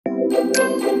Hi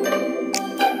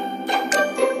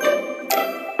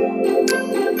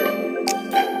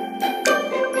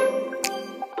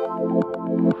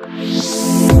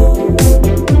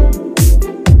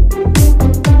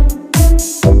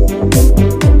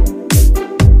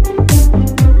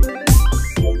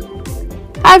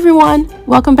everyone,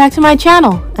 welcome back to my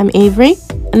channel. I'm Avery,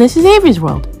 and this is Avery's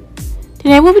World.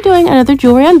 Today we'll be doing another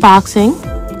jewelry unboxing,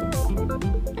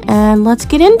 and let's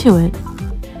get into it.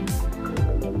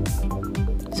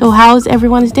 So how's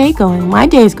everyone's day going? My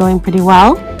day is going pretty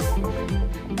well.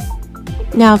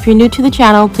 Now if you're new to the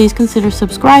channel, please consider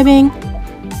subscribing,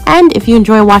 and if you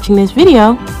enjoy watching this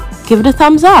video, give it a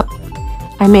thumbs up.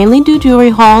 I mainly do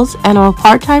jewelry hauls, and I'm a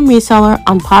part-time reseller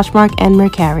on Poshmark and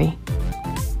Mercari.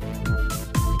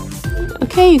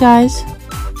 Okay, you guys,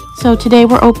 so today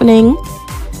we're opening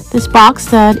this box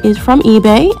that is from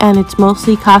eBay, and it's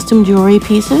mostly costume jewelry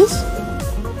pieces.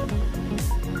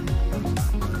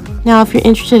 Now, if you're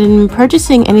interested in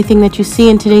purchasing anything that you see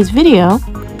in today's video,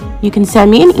 you can send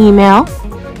me an email,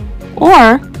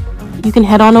 or you can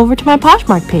head on over to my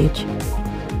Poshmark page.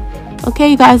 Okay,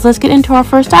 you guys, let's get into our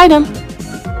first item.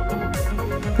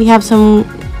 We have some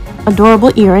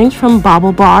adorable earrings from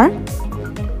Bauble Bar.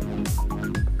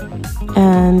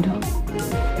 And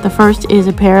the first is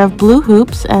a pair of blue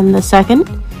hoops, and the second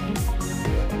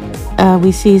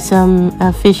we see some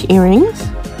fish earrings.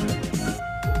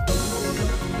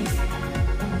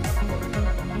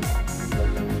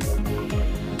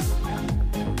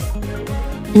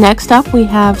 Next up, we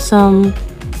have some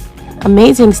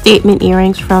amazing statement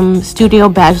earrings from Studio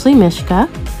Badgley Mishka,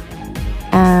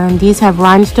 and these have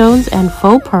rhinestones and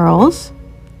faux pearls,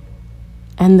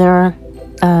 and they're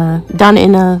done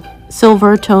in a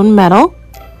silver tone metal.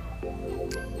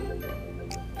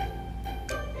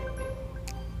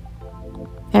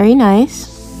 Very nice.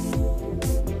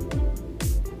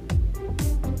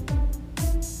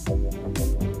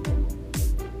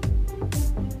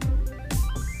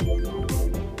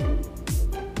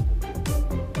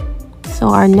 So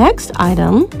our next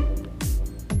item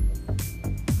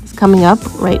is coming up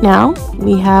right now.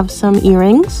 We have some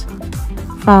earrings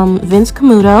from Vince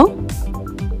Camuto.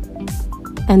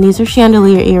 And these are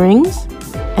chandelier earrings,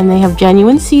 and they have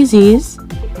genuine CZs,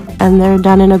 and they're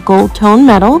done in a gold tone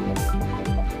metal.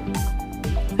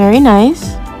 Very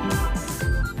nice.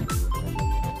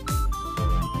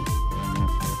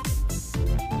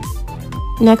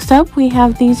 Next up, we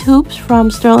have these hoops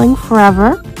from Sterling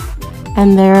Forever,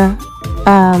 and they're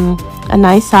a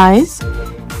nice size,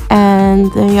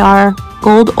 and they are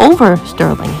gold over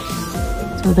sterling,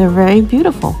 so they're very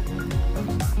beautiful.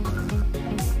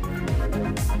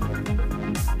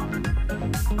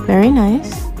 Very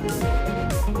nice.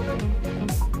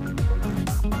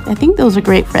 I think those are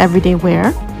great for everyday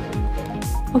wear.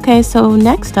 Okay, so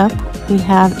next up we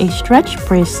have a stretch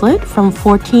bracelet from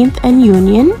 14th and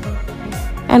Union,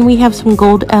 and we have some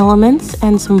gold elements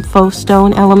and some faux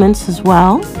stone elements as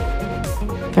well.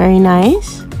 Very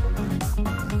nice.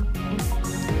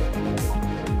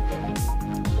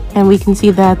 And we can see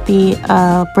that the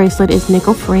bracelet is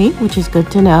nickel free, which is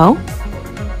good to know.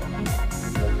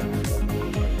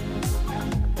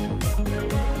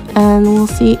 And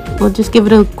we'll just give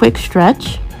it a quick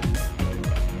stretch.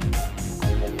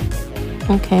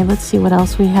 Okay, let's see what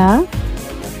else we have.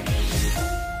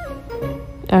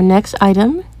 Our next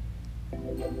item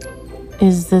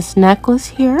is this necklace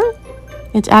here.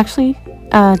 It's actually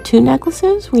two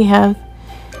necklaces. We have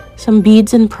some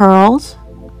beads and pearls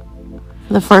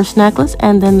for the first necklace,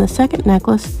 and then the second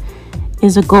necklace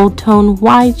is a gold tone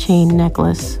Y chain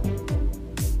necklace.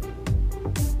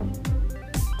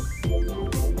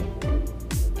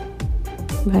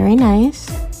 Very nice.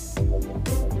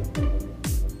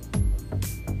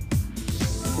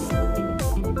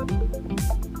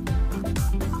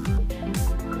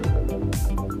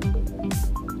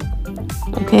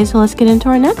 Okay, so let's get into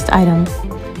our next item.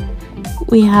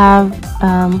 We have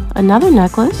another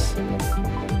necklace,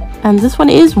 and this one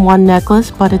is one necklace,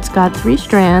 but it's got 3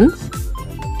 strands,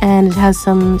 and it has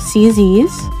some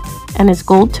CZs, and it's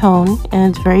gold tone,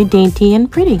 and it's very dainty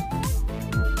and pretty.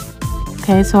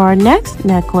 Okay, so our next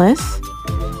necklace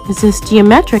is this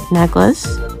geometric necklace,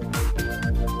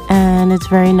 and it's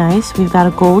very nice. We've got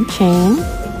a gold chain,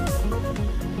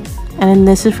 and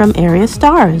this is from Area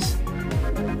Stars.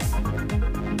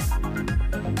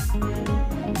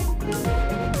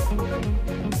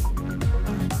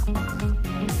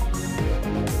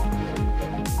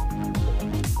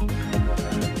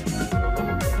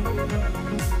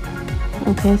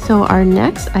 Okay, so our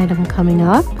next item coming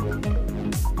up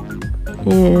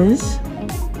is,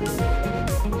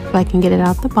 if I can get it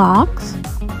out the box,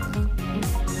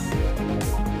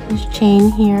 this chain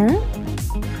here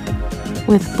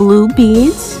with blue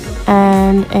beads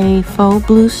and a faux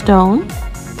blue stone.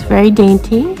 It's very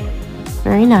dainty,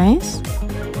 very nice.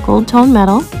 Gold tone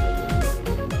metal.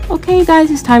 Okay, you guys,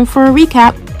 it's time for a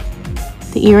recap.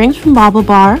 The earrings from Bauble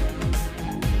Bar.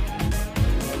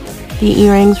 The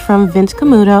earrings from Vince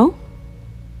Camuto.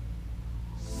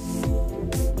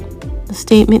 The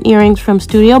statement earrings from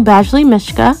Studio Badgley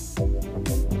Mishka.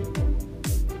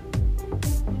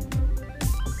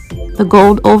 The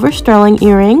gold over sterling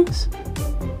earrings.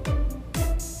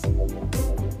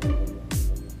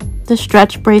 The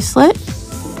stretch bracelet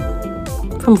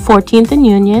from 14th and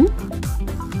Union.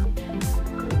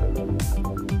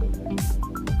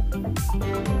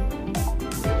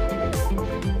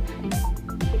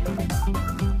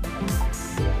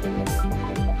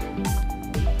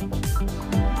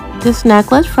 This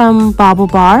necklace from Bauble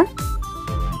Bar.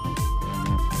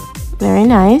 Very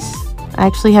nice. I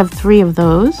actually have 3 of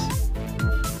those.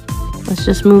 Let's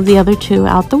just move the other 2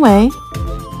 out the way.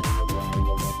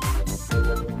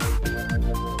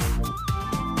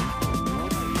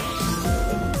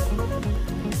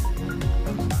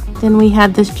 Then we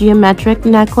had this geometric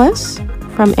necklace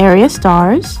from Area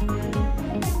Stars.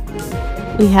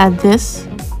 We had this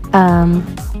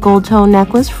gold tone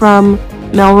necklace from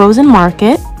Melrose and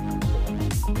Market.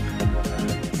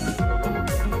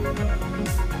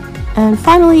 And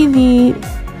finally, the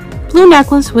blue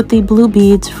necklace with the blue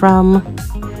beads from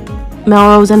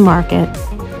Melrose and Market.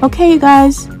 Okay, you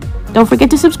guys, don't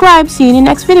forget to subscribe. See you in the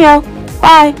next video.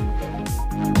 Bye.